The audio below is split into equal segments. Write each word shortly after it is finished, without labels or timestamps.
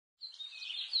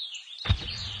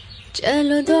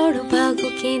चलो दौड़ो भागो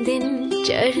के दिन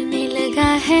चढ़ने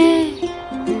लगा है,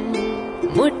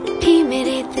 मुट्ठी में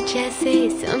रेत जैसे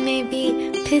समय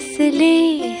भी फिसले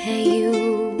है यूं,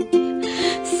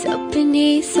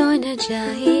 सपने सो न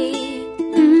जाए।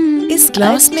 इस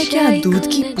ग्लास में क्या दूध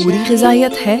की पूरी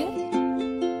ग़िज़ाइयत है?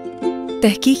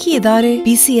 तहकीकी इदारे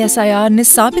PCSIR ने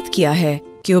साबित किया है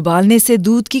कि उबालने से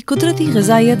दूध की कुदरती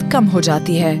ग़िज़ाइयत कम हो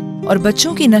जाती है और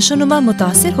बच्चों की नशोनुमा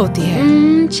मुतासिर होती है।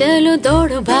 चलो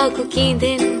दौड़ो भागो के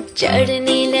दिन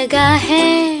चढ़ने लगा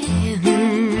है,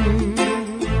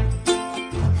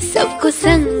 सबको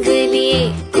संग लिए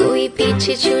कोई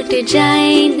पीछे छूट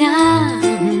जाए ना।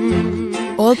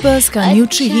 ओल्पर्स का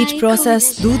न्यूट्री हीट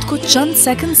प्रोसेस दूध को चंद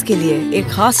सेकंड्स के लिए एक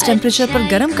खास टेम्परेचर पर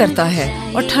गर्म करता है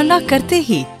और ठंडा करते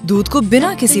ही दूध को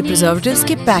बिना किसी प्रिजर्वेटिव्स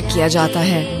के पैक किया जाता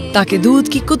है ताकि दूध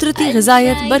की कुदरती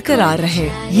ग़िज़ाइयत बरकरार रहे।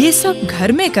 ये सब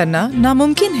घर में करना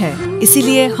नामुमकिन है,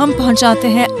 इसीलिए हम पहुंचाते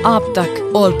हैं आप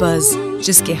तक ओल्पर्स,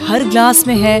 जिसके हर ग्लास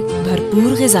में है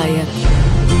भरपूर ग़िज़ाइयत।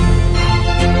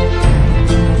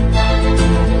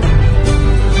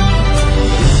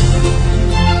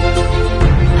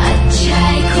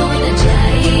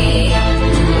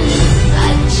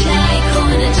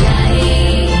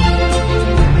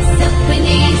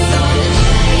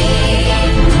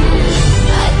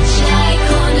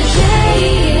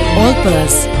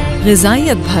 ओल्पर्स,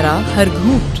 ग़िज़ाइयत भरा हर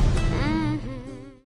घूंट।